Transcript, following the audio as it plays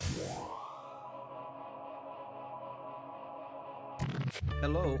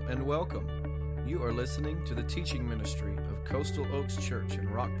Hello and welcome. You are listening to the teaching ministry of Coastal Oaks Church in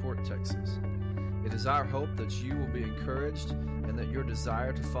Rockport, Texas. It is our hope that you will be encouraged and that your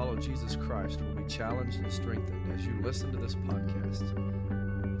desire to follow Jesus Christ will be challenged and strengthened as you listen to this podcast.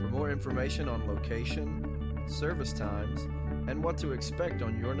 For more information on location, service times, and what to expect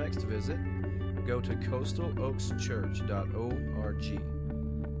on your next visit, go to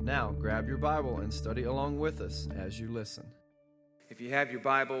coastaloakschurch.org. Now grab your Bible and study along with us as you listen. If you have your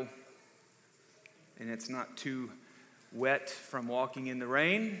Bible and it's not too wet from walking in the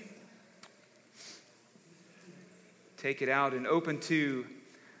rain, take it out and open to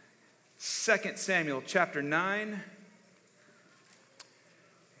 2 Samuel chapter 9.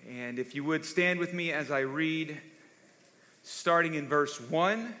 And if you would stand with me as I read, starting in verse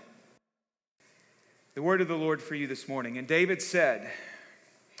 1, the word of the Lord for you this morning. And David said,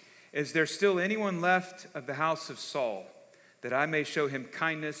 "Is there still anyone left of the house of Saul, that I may show him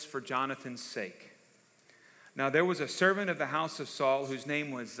kindness for Jonathan's sake?" Now there was a servant of the house of Saul whose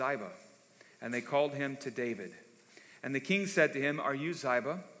name was Ziba, and they called him to David. And the king said to him, "Are you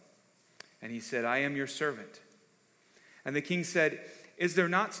Ziba?" And he said, "I am your servant." And the king said, "Is there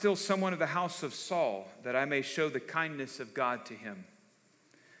not still someone of the house of Saul, that I may show the kindness of God to him?"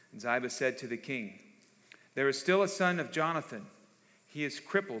 And Ziba said to the king, "There is still a son of Jonathan. He is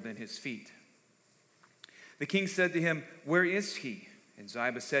crippled in his feet." The king said to him, "Where is he?" And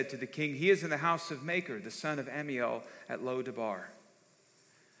Ziba said to the king, "He is in the house of Machir, the son of Ammiel, at Lo-debar."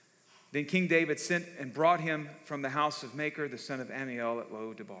 Then King David sent and brought him from the house of Machir, the son of Ammiel, at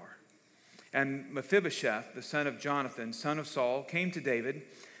Lo-debar. And Mephibosheth, the son of Jonathan, son of Saul, came to David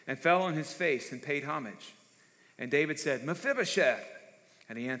and fell on his face and paid homage. And David said, "Mephibosheth."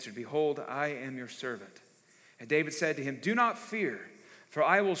 And he answered, "Behold, I am your servant." And David said to him, "Do not fear, for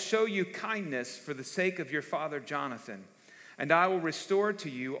I will show you kindness for the sake of your father Jonathan. And I will restore to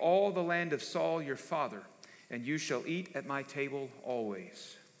you all the land of Saul your father, and you shall eat at my table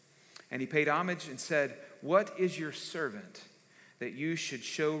always." And he paid homage and said, "What is your servant, that you should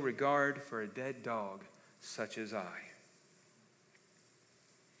show regard for a dead dog such as I?"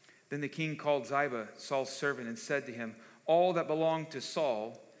 Then the king called Ziba, Saul's servant, and said to him, "All that belonged to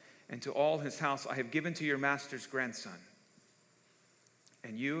Saul and to all his house I have given to your master's grandson.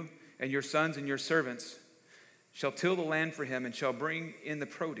 And you and your sons and your servants shall till the land for him and shall bring in the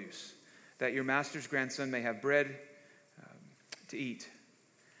produce, that your master's grandson may have bread to eat.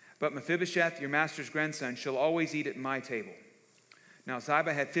 But Mephibosheth, your master's grandson, shall always eat at my table." Now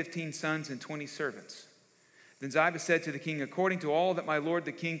Ziba had 15 sons and 20 servants. Then Ziba said to the king, "According to all that my lord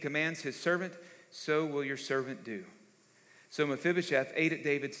the king commands his servant, so will your servant do." So Mephibosheth ate at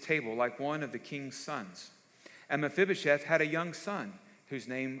David's table like one of the king's sons. And Mephibosheth had a young son, whose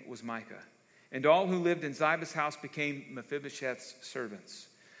name was Micah. And all who lived in Ziba's house became Mephibosheth's servants.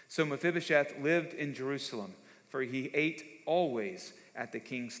 So Mephibosheth lived in Jerusalem, for he ate always at the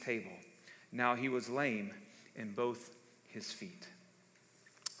king's table. Now he was lame in both his feet.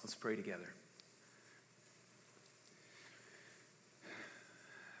 Let's pray together.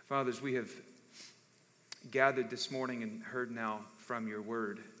 Fathers, we have gathered this morning and heard now from your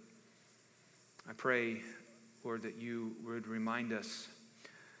word. I pray, Lord, that you would remind us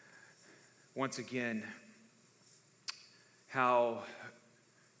once again how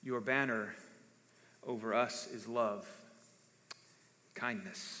your banner over us is love,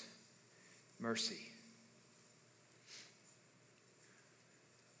 kindness, mercy.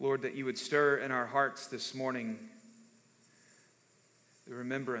 Lord, that you would stir in our hearts this morning the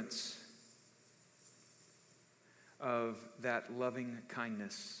remembrance of that loving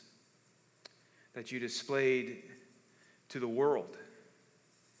kindness that you displayed to the world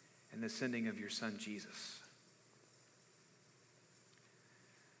in the sending of your Son, Jesus.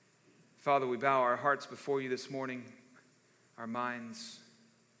 Father, we bow our hearts before you this morning, our minds,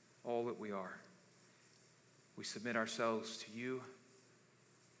 all that we are. We submit ourselves to you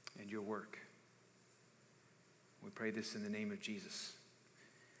and your work. We pray this in the name of Jesus.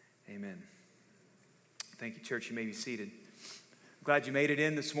 Amen. Thank you, church. You may be seated. Glad you made it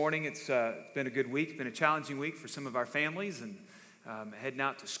in this morning. It's been a good week. It's been a challenging week for some of our families, and heading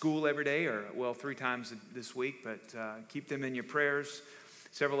out to school every day, or 3 times this week, but keep them in your prayers.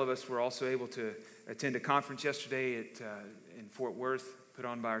 Several of us were also able to attend a conference yesterday in Fort Worth, put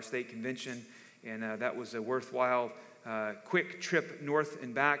on by our state convention, and that was a worthwhile quick trip north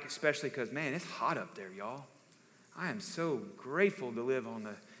and back, especially because, man, it's hot up there, y'all. I am so grateful to live on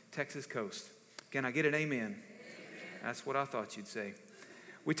the Texas coast. Can I get an amen? Amen. That's what I thought you'd say.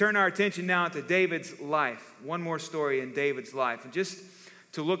 We turn our attention now to David's life. One more story in David's life. And just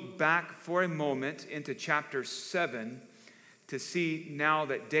to look back for a moment into chapter 7, to see now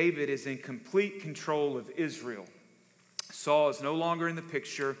that David is in complete control of Israel. Saul is no longer in the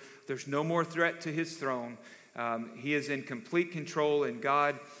picture. There's no more threat to his throne. He is in complete control, and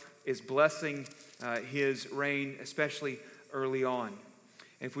God is blessing his reign, especially early on.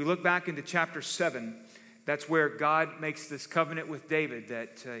 If we look back into chapter 7, that's where God makes this covenant with David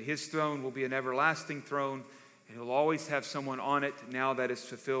that his throne will be an everlasting throne, and he'll always have someone on it. Now that is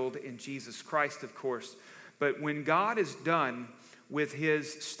fulfilled in Jesus Christ, of course. But when God is done with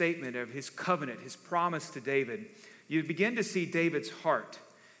his statement of his covenant, his promise to David, you begin to see David's heart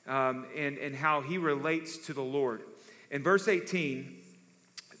and how he relates to the Lord. In verse 18,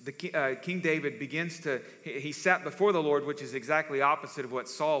 King David he sat before the Lord, which is exactly opposite of what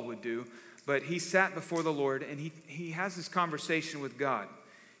Saul would do. But he sat before the Lord, and he has this conversation with God.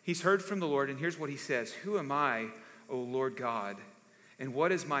 He's heard from the Lord, and here's what he says. Who am I, O Lord God, and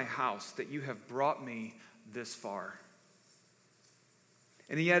what is my house that you have brought me this far?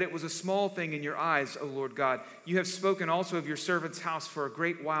 And yet it was a small thing in your eyes, O Lord God. You have spoken also of your servant's house for a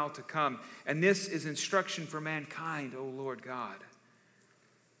great while to come, and this is instruction for mankind, O Lord God.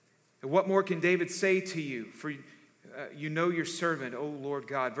 And what more can David say to you? For you know your servant, O Lord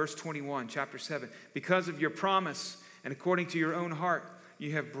God. Verse 21, chapter 7. Because of your promise and according to your own heart,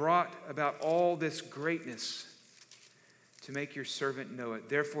 you have brought about all this greatness to make your servant know it.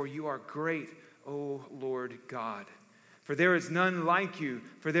 Therefore you are great, O Lord God. For there is none like you,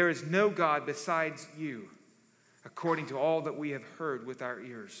 for there is no God besides you, according to all that we have heard with our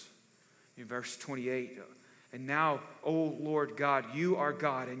ears. In verse 28, and now, O Lord God, you are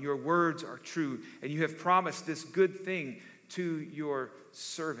God, and your words are true, and you have promised this good thing to your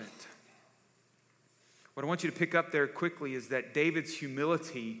servant. What I want you to pick up there quickly is that David's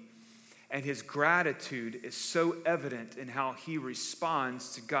humility and his gratitude is so evident in how he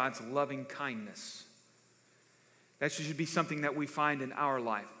responds to God's loving kindness. That should be something that we find in our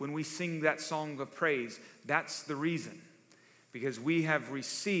life. When we sing that song of praise, that's the reason. Because we have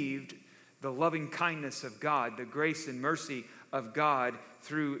received the loving kindness of God, the grace and mercy of God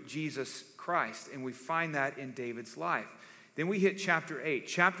through Jesus Christ. And we find that in David's life. Then we hit chapter 8.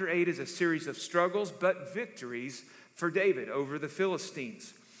 Chapter 8 is a series of struggles but victories for David over the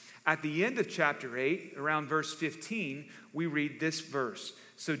Philistines. At the end of chapter 8, around verse 15, we read this verse.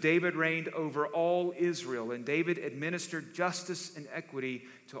 So David reigned over all Israel, and David administered justice and equity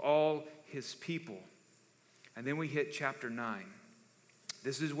to all his people. And then we hit chapter 9.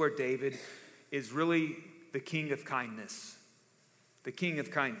 This is where David is really the king of kindness. The king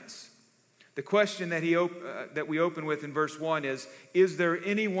of kindness. The question that we open with in verse 1 is there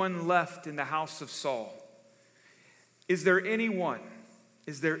anyone left in the house of Saul? Is there anyone?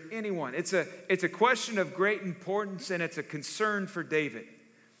 Is there anyone? It's a question of great importance, and it's a concern for David.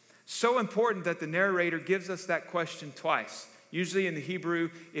 So important that the narrator gives us that question twice. Usually in the Hebrew,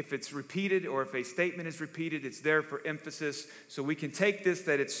 if it's repeated or if a statement is repeated, it's there for emphasis. So we can take this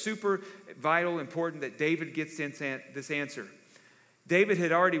that it's super vital, important that David gets this answer. David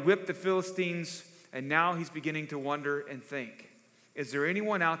had already whipped the Philistines, and now he's beginning to wonder and think, is there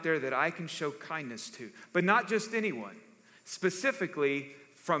anyone out there that I can show kindness to? But not just anyone, specifically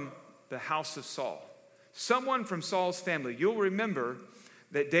from the house of Saul. Someone from Saul's family. You'll remember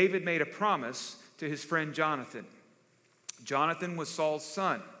that David made a promise to his friend Jonathan. Jonathan was Saul's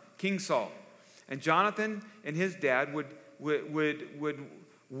son, King Saul. And Jonathan and his dad would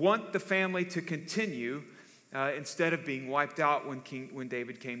want the family to continue instead of being wiped out when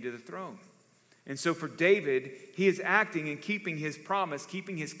David came to the throne. And so for David, he is acting and keeping his promise,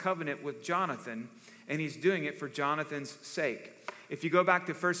 keeping his covenant with Jonathan, and he's doing it for Jonathan's sake. If you go back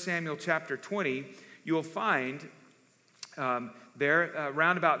to 1 Samuel chapter 20, you'll find there,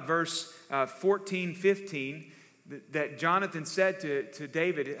 around about verse 14, 15, that Jonathan said to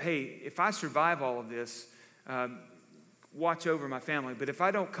David, hey, if I survive all of this, watch over my family. But if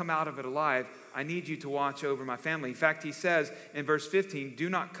I don't come out of it alive, I need you to watch over my family. In fact, he says in verse 15, do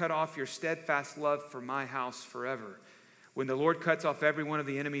not cut off your steadfast love for my house forever, when the Lord cuts off every one of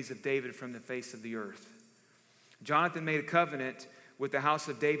the enemies of David from the face of the earth. Jonathan made a covenant with the house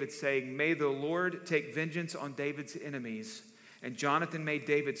of David, saying, may the Lord take vengeance on David's enemies. And Jonathan made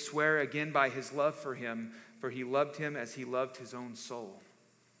David swear again by his love for him, for he loved him as he loved his own soul.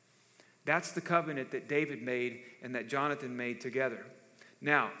 That's the covenant that David made and that Jonathan made together.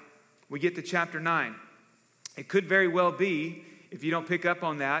 Now, we get to chapter 9. It could very well be, if you don't pick up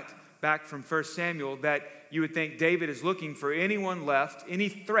on that back from 1 Samuel, that you would think David is looking for anyone left, any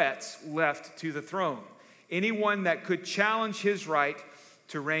threats left to the throne. Anyone that could challenge his right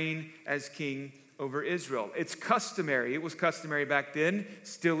to reign as king over Israel. It's customary. It was customary back then,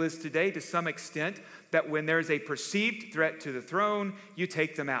 still is today to some extent, that when there's a perceived threat to the throne, you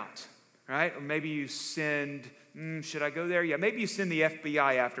take them out, right? Or maybe you send, should I go there? Yeah, maybe you send the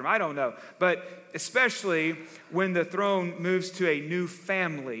FBI after them. I don't know. But especially when the throne moves to a new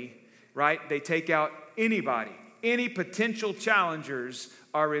family, right? They take out anybody. Any potential challengers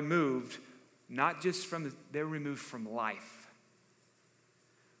are removed, they're removed from life.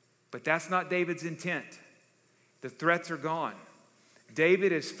 But that's not David's intent. The threats are gone.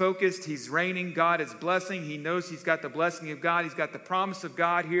 David is focused. He's reigning. God is blessing. He knows he's got the blessing of God. He's got the promise of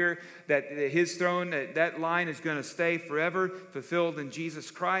God here that his throne, that line is going to stay forever, fulfilled in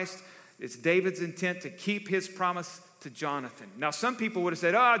Jesus Christ. It's David's intent to keep his promise to Jonathan. Now, some people would have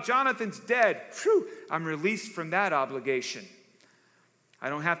said, Jonathan's dead. Phew, I'm released from that obligation. I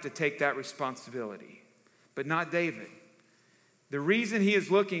don't have to take that responsibility. But not David. The reason he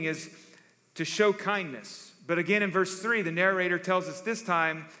is looking is to show kindness. But again, in verse 3, the narrator tells us this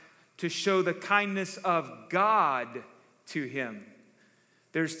time to show the kindness of God to him.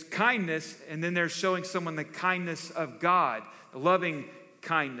 There's kindness, and then there's showing someone the kindness of God, the loving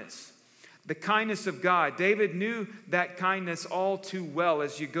kindness. The kindness of God. David knew that kindness all too well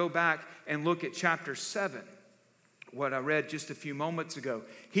as you go back and look at chapter 7. What I read just a few moments ago.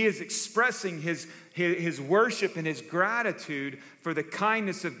 He is expressing his worship and his gratitude for the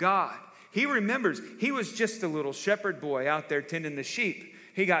kindness of God. He remembers he was just a little shepherd boy out there tending the sheep.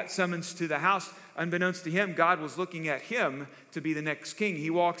 He got summoned to the house. Unbeknownst to him, God was looking at him to be the next king. He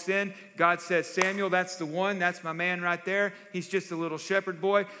walks in. God says, Samuel, that's the one. That's my man right there. He's just a little shepherd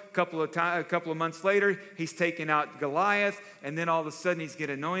boy. A couple of months later, he's taken out Goliath. And then all of a sudden, he's get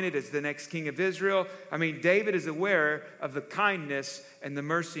anointed as the next king of Israel. I mean, David is aware of the kindness and the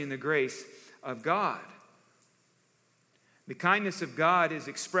mercy and the grace of God. The kindness of God is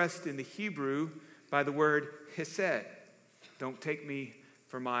expressed in the Hebrew by the word hesed. Don't take me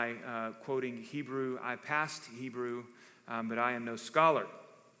for my quoting Hebrew. I passed Hebrew, but I am no scholar.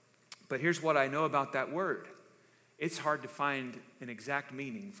 But here's what I know about that word. It's hard to find an exact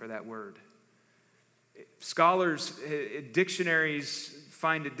meaning for that word. Scholars, dictionaries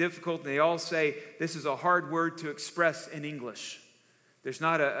find it difficult. They all say this is a hard word to express in English. There's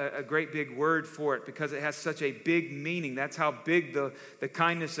not a great big word for it because it has such a big meaning. That's how big the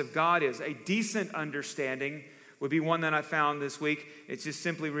kindness of God is. A decent understanding would be one that I found this week. It just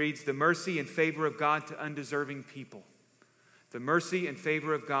simply reads, the mercy and favor of God to undeserving people. The mercy and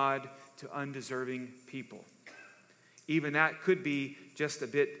favor of God to undeserving people. Even that could be just a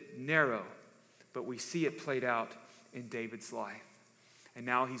bit narrow, but we see it played out in David's life. And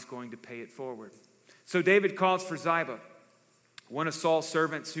now he's going to pay it forward. So David calls for Ziba, one of Saul's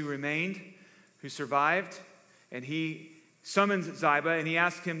servants who remained, who survived, and he summons Ziba and he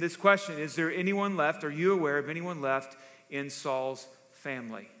asks him this question: is there anyone left? Are you aware of anyone left in Saul's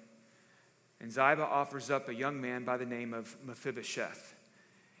family? And Ziba offers up a young man by the name of Mephibosheth.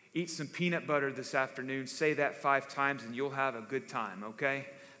 Eat some peanut butter this afternoon. Say that 5 times and you'll have a good time, okay?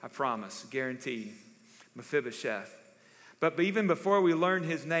 I promise, guaranteed. Mephibosheth. But even before we learn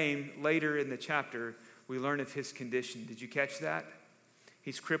his name, later in the chapter, we learn of his condition. Did you catch that?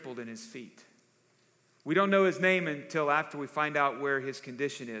 He's crippled in his feet. We don't know his name until after we find out where his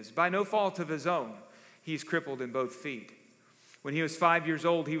condition is. By no fault of his own, he's crippled in both feet. When he was 5 years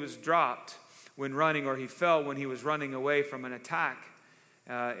old, he was dropped when running, or he fell when he was running away from an attack.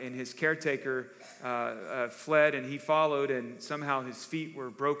 And his caretaker fled, and he followed, and somehow his feet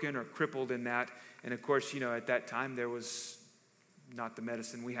were broken or crippled in that. And of course, at that time, there was not the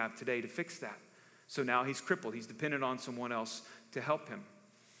medicine we have today to fix that. So now he's crippled. He's dependent on someone else to help him.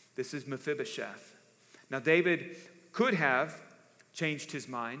 This is Mephibosheth. Now, David could have changed his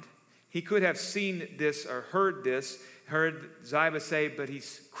mind. He could have seen this or heard Ziba say, but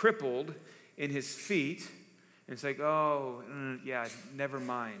he's crippled in his feet. And it's like, never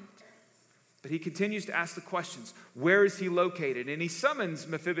mind. But he continues to ask the questions. Where is he located? And he summons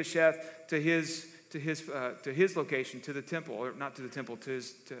Mephibosheth to his location, to the temple, or not to the temple, to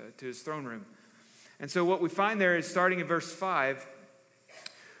his throne room. And so what we find there is, starting in verse 5,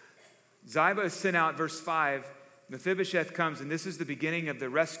 Ziba is sent out, verse 5. Mephibosheth comes, and this is the beginning of the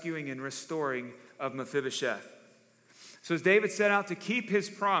rescuing and restoring of Mephibosheth. So as David set out to keep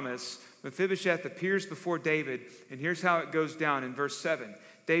his promise, Mephibosheth appears before David, and here's how it goes down in verse 7.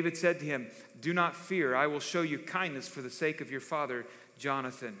 David said to him, "Do not fear, I will show you kindness for the sake of your father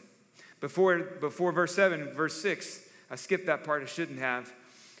Jonathan." Before verse 7, verse 6, I skipped that part, I shouldn't have.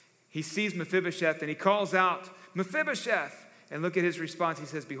 He sees Mephibosheth and he calls out, "Mephibosheth!" And look at his response. He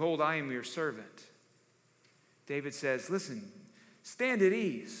says, "Behold, I am your servant." David says, "Listen, stand at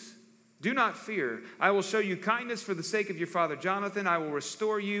ease. Do not fear. I will show you kindness for the sake of your father Jonathan. I will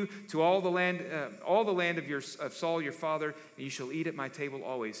restore you to all the land of Saul your father, and you shall eat at my table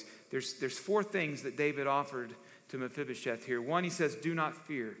always. There's four things that David offered to Mephibosheth here. One, he says, do not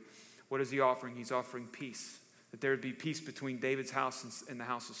fear. What is he offering? He's offering peace, that there would be peace between David's house and the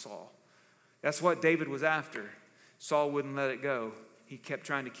house of Saul. That's what David was after. Saul wouldn't let it go. He kept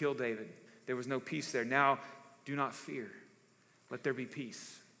trying to kill David. There was no peace there. Now, do not fear. Let there be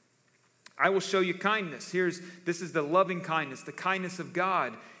peace. I will show you kindness. This is the loving kindness, the kindness of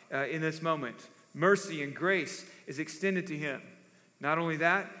God in this moment. Mercy and grace is extended to him. Not only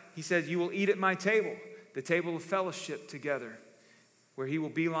that, he says, you will eat at my table, the table of fellowship together, where he will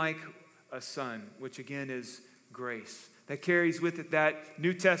be like a son, which again is grace. That carries with it that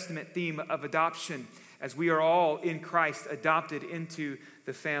New Testament theme of adoption, as we are all in Christ adopted into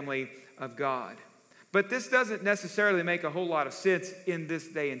the family of God. But this doesn't necessarily make a whole lot of sense in this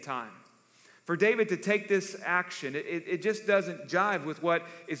day and time. For David to take this action, it just doesn't jive with what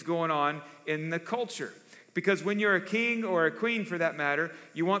is going on in the culture. Because when you're a king or a queen, for that matter,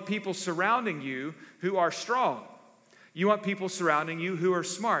 you want people surrounding you who are strong. You want people surrounding you who are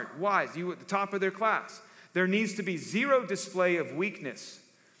smart, wise, you at the top of their class. There needs to be zero display of weakness.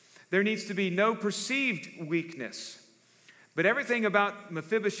 There needs to be no perceived weakness. But everything about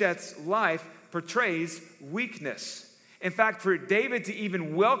Mephibosheth's life portrays weakness. In fact, for David to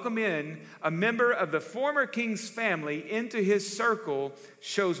even welcome in a member of the former king's family into his circle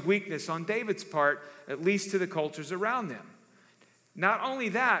shows weakness on David's part, at least to the cultures around them. Not only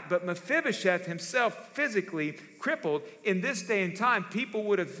that, but Mephibosheth himself, physically crippled, in this day and time, people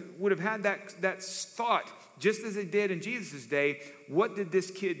would have had that thought, just as they did in Jesus' day. What did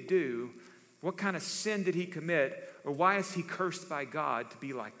this kid do? What kind of sin did he commit? Or why is he cursed by God to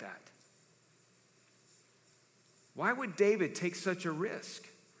be like that? Why would David take such a risk?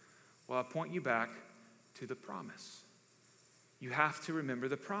 Well, I'll point you back to the promise. You have to remember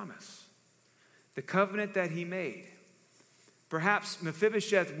the promise, the covenant that he made. Perhaps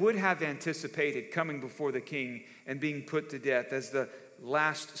Mephibosheth would have anticipated coming before the king and being put to death as the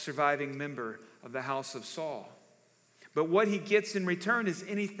last surviving member of the house of Saul. But what he gets in return is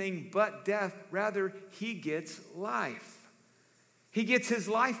anything but death. Rather, he gets life. He gets his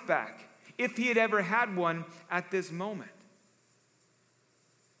life back, if he had ever had one at this moment.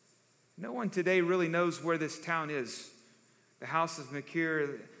 No one today really knows where this town is. The house of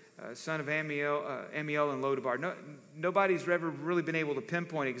Machir, son of Amiel and Lodabar. Nobody's ever really been able to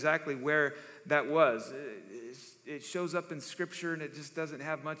pinpoint exactly where that was. It shows up in Scripture, and it just doesn't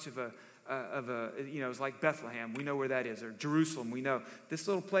have much of a it's like Bethlehem. We know where that is, or Jerusalem. We know this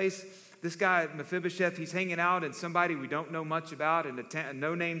little place. This guy Mephibosheth, he's hanging out in somebody we don't know much about in a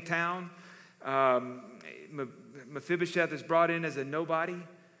no-name town. Mephibosheth is brought in as a nobody,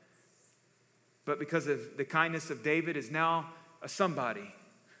 but because of the kindness of David is now a somebody.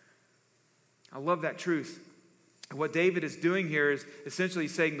 I love that truth. What David is doing here is essentially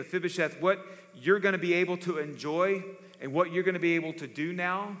saying, Mephibosheth, what you're going to be able to enjoy and what you're going to be able to do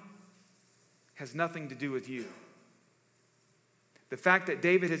now has nothing to do with you. The fact that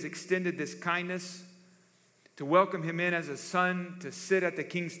David has extended this kindness to welcome him in as a son, to sit at the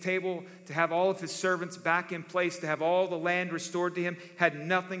king's table, to have all of his servants back in place, to have all the land restored to him, had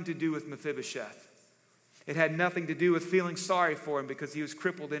nothing to do with Mephibosheth. It had nothing to do with feeling sorry for him because he was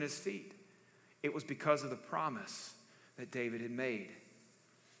crippled in his feet. It was because of the promise that David had made.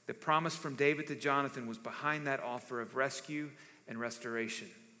 The promise from David to Jonathan was behind that offer of rescue and restoration.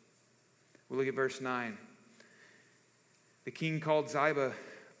 We'll look at verse 9. The king called Ziba,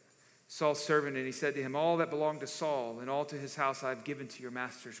 Saul's servant, and he said to him, all that belonged to Saul and all to his house I have given to your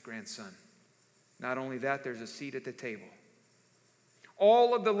master's grandson. Not only that, there's a seat at the table.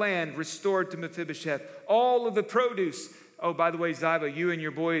 All of the land restored to Mephibosheth. All of the produce. Oh, by the way, Ziba, you and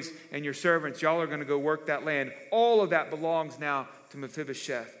your boys and your servants, y'all are going to go work that land. All of that belongs now to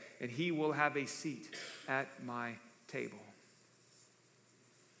Mephibosheth, and he will have a seat at my table.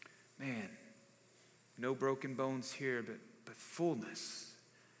 Man, no broken bones here, but fullness.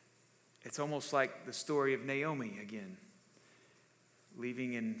 It's almost like the story of Naomi again.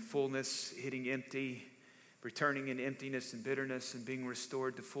 Leaving in fullness, hitting empty, returning in emptiness and bitterness, and being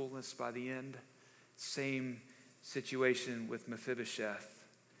restored to fullness by the end. Same situation with Mephibosheth.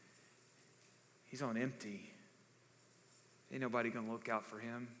 He's on empty. Ain't nobody going to look out for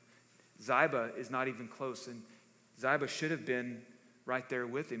him. Ziba is not even close, and Ziba should have been right there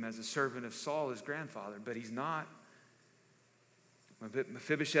with him as a servant of Saul, his grandfather, but he's not.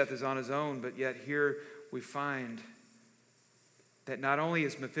 Mephibosheth is on his own, but yet here we find that not only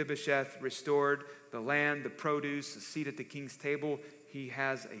is Mephibosheth restored the land, the produce, the seat at the king's table, he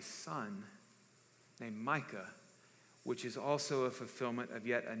has a son named Micah, which is also a fulfillment of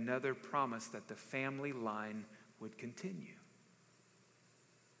yet another promise that the family line would continue.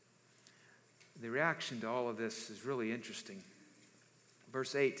 The reaction to all of this is really interesting.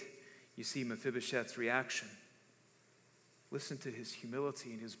 Verse 8, you see Mephibosheth's reaction. Listen to his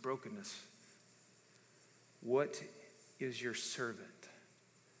humility and his brokenness. What is your servant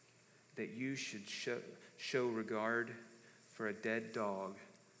that you should show regard for a dead dog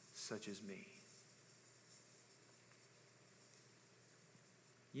such as me?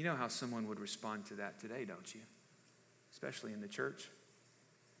 You know how someone would respond to that today, don't you? Especially in the church.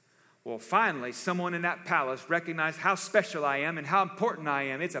 Well, finally, someone in that palace recognized how special I am and how important I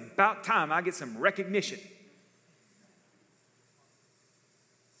am. It's about time I get some recognition.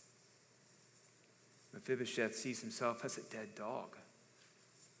 Mephibosheth sees himself as a dead dog,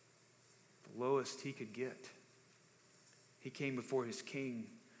 the lowest he could get. He came before his king,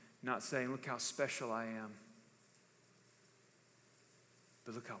 not saying, look how special I am,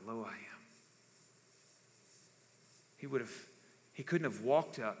 but look how low I am. He couldn't have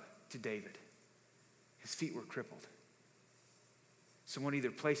walked up to David. His feet were crippled. Someone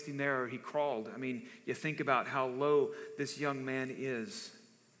either placed him there or he crawled. I mean, you think about how low this young man is.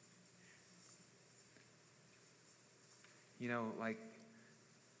 You know, like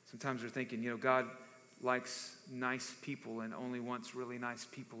sometimes we're thinking, God likes nice people and only wants really nice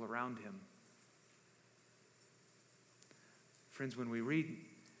people around him. Friends, when we read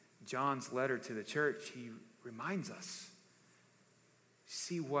John's letter to the church, he reminds us,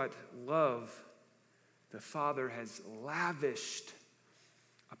 see what love the Father has lavished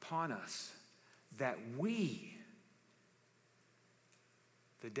upon us, that we,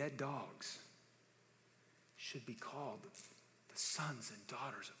 the dead dogs, should be called the sons and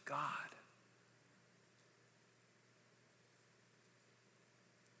daughters of God.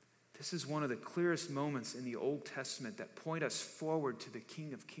 This is one of the clearest moments in the Old Testament that point us forward to the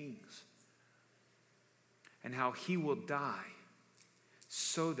King of Kings and how he will die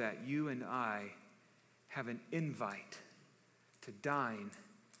so that you and I have an invite to dine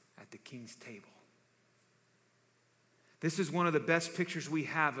at the King's table. This is one of the best pictures we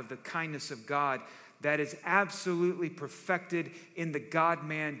have of the kindness of God that is absolutely perfected in the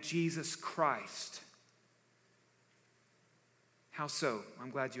God-man, Jesus Christ. How so? I'm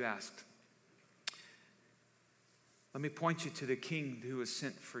glad you asked. Let me point you to the King who was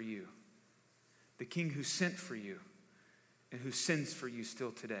sent for you. The King who sent for you and who sends for you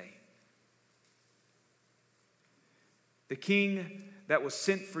still today. The King that was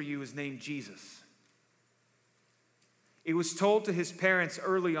sent for you is named Jesus. It was told to his parents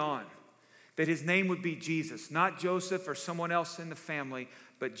early on that his name would be Jesus, not Joseph or someone else in the family,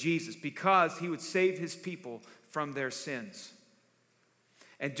 but Jesus, because he would save his people from their sins.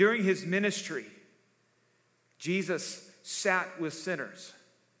 And during his ministry, Jesus sat with sinners,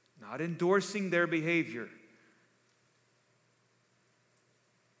 not endorsing their behavior,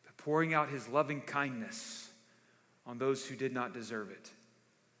 but pouring out his loving kindness on those who did not deserve it.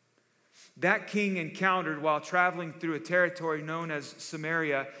 That king encountered, while traveling through a territory known as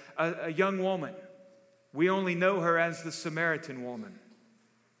Samaria, a young woman. We only know her as the Samaritan woman.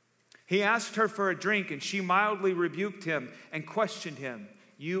 He asked her for a drink, and she mildly rebuked him and questioned him.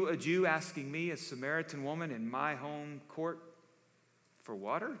 You, a Jew, asking me, a Samaritan woman, in my home court for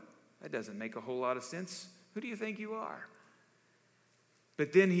water? That doesn't make a whole lot of sense. Who do you think you are?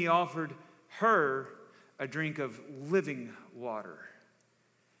 But then he offered her a drink of living water,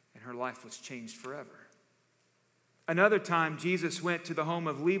 and her life was changed forever. Another time, Jesus went to the home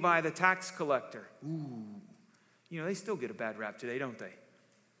of Levi the tax collector. They still get a bad rap today, don't they?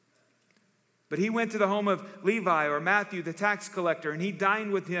 But he went to the home of Levi, or Matthew the tax collector, and he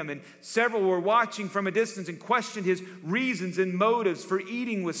dined with him, and several were watching from a distance and questioned his reasons and motives for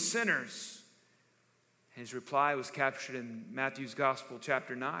eating with sinners. His reply was captured in Matthew's Gospel,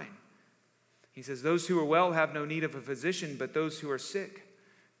 chapter 9. He says, those who are well have no need of a physician, but those who are sick.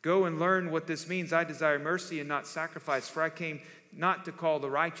 Go and learn what this means. I desire mercy and not sacrifice, for I came not to call the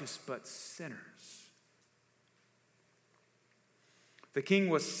righteous, but sinners. The king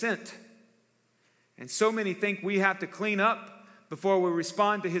was sent, and so many think we have to clean up before we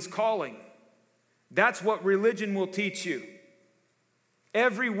respond to his calling. That's what religion will teach you.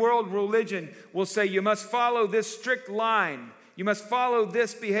 Every world religion will say you must follow this strict line. You must follow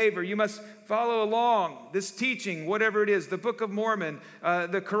this behavior. You must follow along this teaching, whatever it is, the Book of Mormon,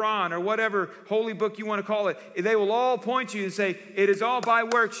 the Quran, or whatever holy book you want to call it. They will all point you and say, it is all by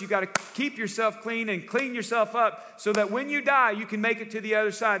works. You got to keep yourself clean and clean yourself up so that when you die, you can make it to the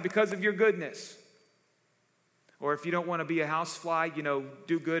other side because of your goodness. Or if you don't want to be a housefly,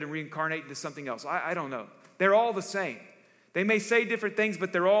 do good and reincarnate into something else. I don't know. They're all the same. They may say different things,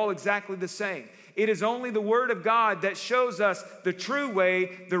 but they're all exactly the same. It is only the Word of God that shows us the true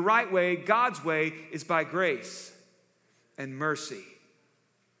way, the right way. God's way is by grace and mercy.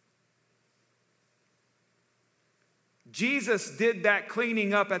 Jesus did that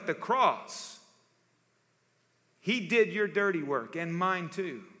cleaning up at the cross. He did your dirty work and mine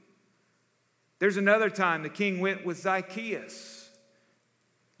too. There's another time the king went with Zacchaeus.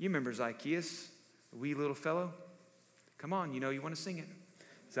 You remember Zacchaeus, a wee little fellow? Come on, you want to sing it.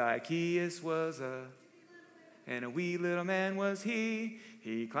 Zacchaeus was and a wee little man was he.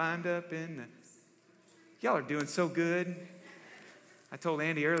 He climbed up in the... Y'all are doing so good. I told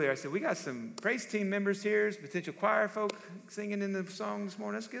Andy earlier, I said, we got some praise team members here, potential choir folk singing in the song this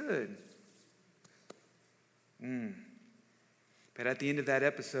morning. That's good. But at the end of that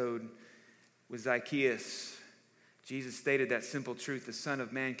episode with Zacchaeus, Jesus stated that simple truth: the Son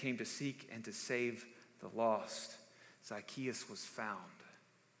of Man came to seek and to save the lost. Zacchaeus was found.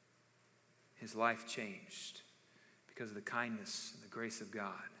 His life changed because of the kindness and the grace of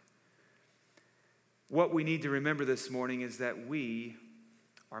God. What we need to remember this morning is that we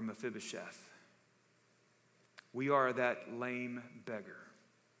are Mephibosheth. We are that lame beggar.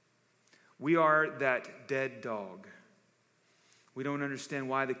 We are that dead dog. We don't understand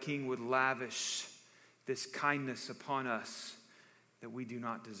why the king would lavish this kindness upon us that we do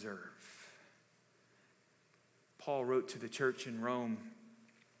not deserve. Paul wrote to the church in Rome,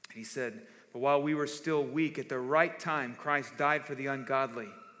 and he said, "But while we were still weak, at the right time, Christ died for the ungodly.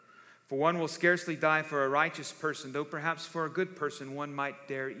 For one will scarcely die for a righteous person, though perhaps for a good person one might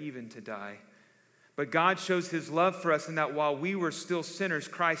dare even to die. But God shows his love for us in that while we were still sinners,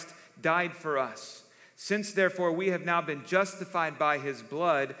 Christ died for us. Since therefore we have now been justified by his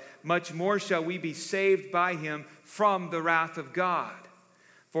blood, much more shall we be saved by him from the wrath of God.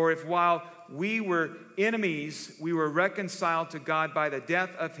 For if while we were enemies, we were reconciled to God by the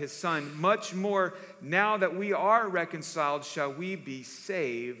death of his Son, much more now that we are reconciled shall we be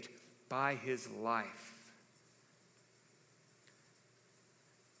saved by his life."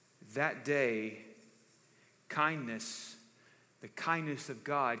 That day, the kindness of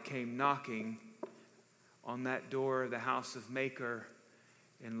God came knocking on that door of the house of Maker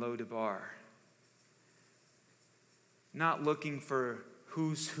in Lodabar. Not looking for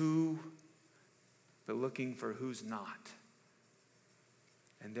who's who, but looking for who's not.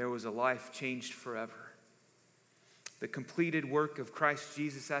 And there was a life changed forever. The completed work of Christ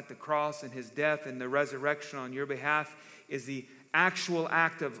Jesus at the cross and his death and the resurrection on your behalf is the actual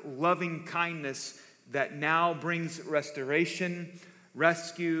act of loving kindness that now brings restoration,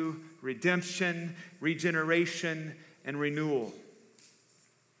 rescue, redemption, regeneration, and renewal.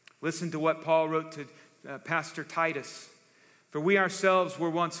 Listen to what Paul wrote to Pastor Titus. "For we ourselves were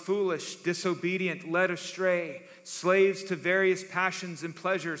once foolish, disobedient, led astray, slaves to various passions and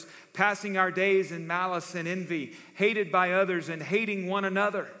pleasures, passing our days in malice and envy, hated by others and hating one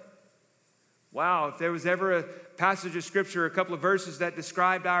another." Wow, if there was ever a passage of Scripture, a couple of verses that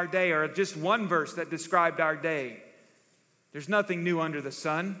described our day, or just one verse that described our day, there's nothing new under the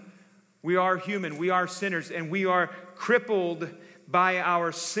sun. We are human, we are sinners, and we are crippled by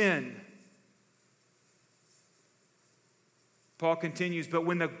our sin. Paul continues, "But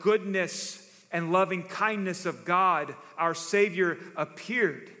when the goodness and loving kindness of God, our Savior,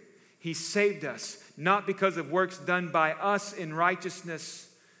 appeared, he saved us, not because of works done by us in righteousness,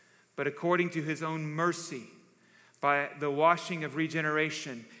 but according to his own mercy, by the washing of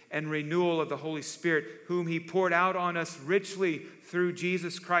regeneration and renewal of the Holy Spirit, whom he poured out on us richly through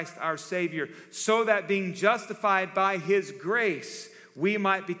Jesus Christ our Savior, so that being justified by his grace, we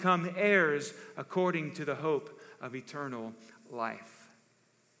might become heirs according to the hope of eternal life."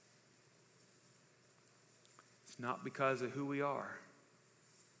 It's not because of who we are.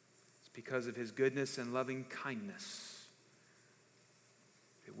 It's because of his goodness and loving kindness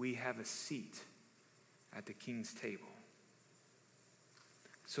that we have a seat at the King's table.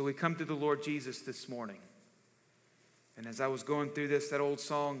 So we come to the Lord Jesus this morning. And as I was going through this, that old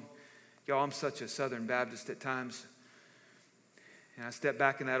song, y'all, I'm such a Southern Baptist at times. And I step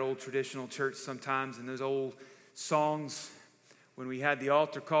back in that old traditional church sometimes, and those old songs, when we had the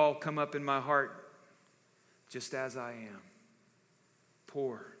altar call, come up in my heart, just as I am,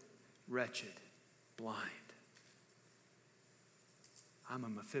 poor, wretched, blind. I'm a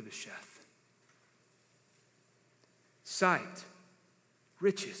Mephibosheth. Sight,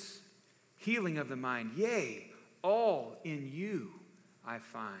 riches, healing of the mind, yea, all in you I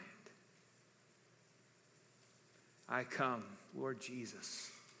find. I come, Lord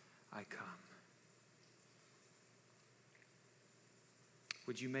Jesus, I come.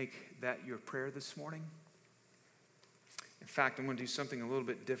 would you make that your prayer this morning? In fact, I'm going to do something a little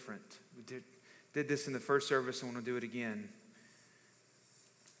bit different. We did this in the first service. I want to do it again.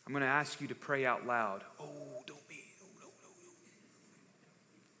 I'm going to ask you to pray out loud. Oh, don't be. Oh, no.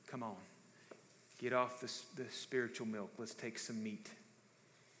 Come on. Get off the spiritual milk. Let's take some meat.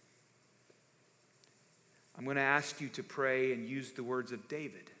 I'm going to ask you to pray and use the words of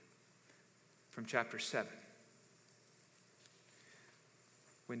David from chapter 7.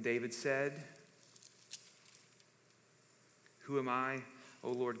 When David said, "Who am I,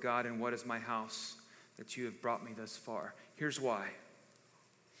 O Lord God, and what is my house that you have brought me thus far?" Here's why.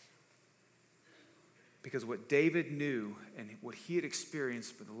 Because what David knew and what he had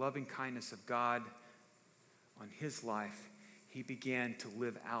experienced with the loving kindness of God on his life, he began to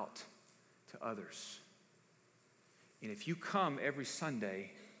live out to others. And if you come every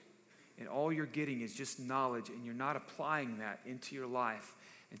Sunday and all you're getting is just knowledge and you're not applying that into your life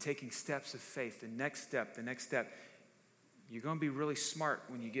and taking steps of faith, the next step, you're going to be really smart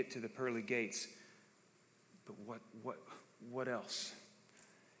when you get to the pearly gates. But what else?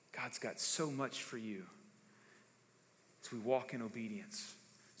 God's got so much for you as we walk in obedience.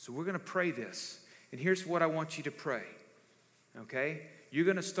 So we're going to pray this. And here's what I want you to pray. Okay? You're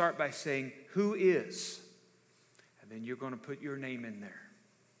going to start by saying, "Who is?" And then you're going to put your name in there.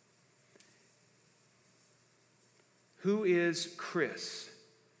 Who is Chris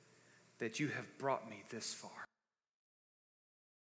that you have brought me this far?